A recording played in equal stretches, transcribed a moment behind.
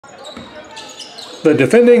The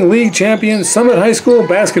defending league champion Summit High School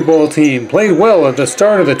basketball team played well at the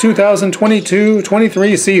start of the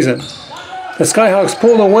 2022-23 season. The Skyhawks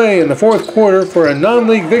pulled away in the fourth quarter for a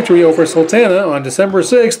non-league victory over Sultana on December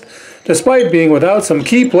 6th, despite being without some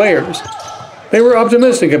key players. They were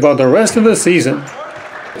optimistic about the rest of the season.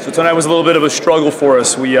 So tonight was a little bit of a struggle for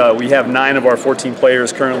us. We have 9 of our 14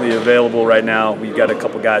 players currently available right now. We've got a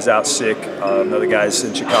couple guys out sick. Another guy's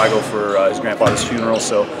in Chicago for his grandfather's funeral.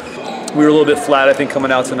 So we were a little bit flat, I think,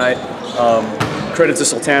 coming out tonight. Credit to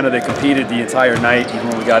Sultana, they competed the entire night. Even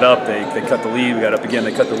when we got up, they cut the lead. We got up again,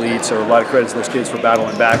 they cut the lead. So a lot of credit to those kids for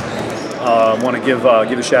battling back. I want to give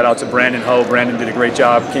a shout out to Brandon Ho. Brandon did a great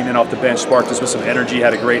job, came in off the bench, sparked us with some energy,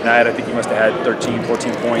 had a great night. I think he must have had 13,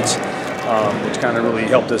 14 points, which kind of really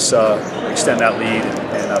helped us extend that lead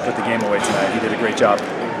and put the game away tonight. He did a great job.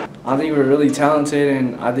 I think we're really talented,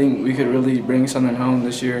 and I think we could really bring something home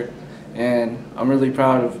this year. And I'm really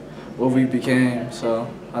proud of what we became, so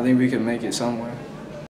I think we can make it somewhere.